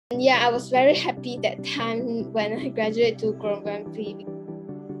Yeah, I was very happy that time when I graduated to program B.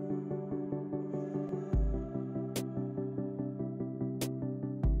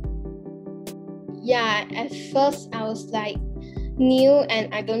 Yeah, at first I was like new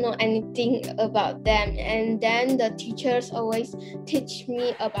and I don't know anything about them, and then the teachers always teach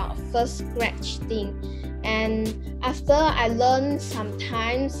me about first scratch thing, and after I learn,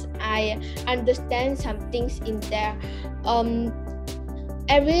 sometimes I understand some things in there.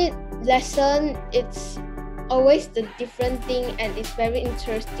 Every lesson it's always the different thing and it's very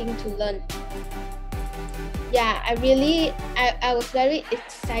interesting to learn. Yeah, I was very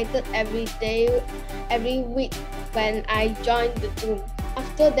excited every day, every week when I joined the team.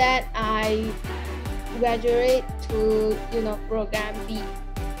 After that, I graduated to program B.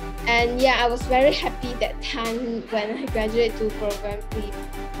 And yeah, I was very happy that time when I graduated to program B.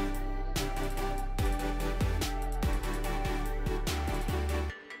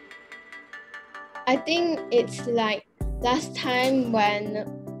 I think it's like last time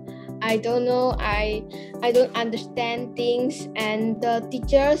when I don't know, I don't understand things, and the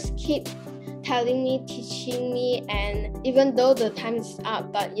teachers keep telling me, teaching me, and even though the time is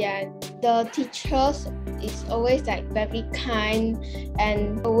up, but yeah, the teachers is always like very kind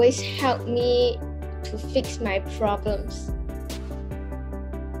and always help me to fix my problems.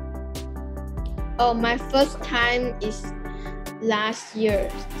 Oh, my first time is last year,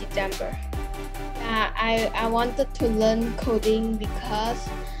 December. Yeah, I wanted to learn coding because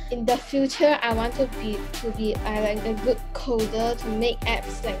in the future I want to be like a good coder to make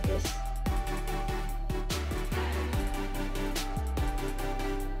apps like this.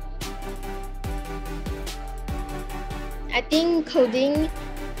 I think coding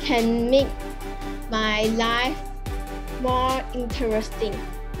can make my life more interesting.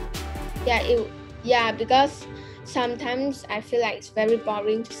 Yeah, because sometimes I feel like it's very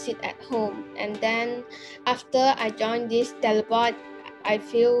boring to sit at home, and then after I join this Telebort, I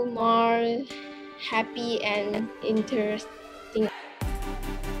feel more happy and interesting.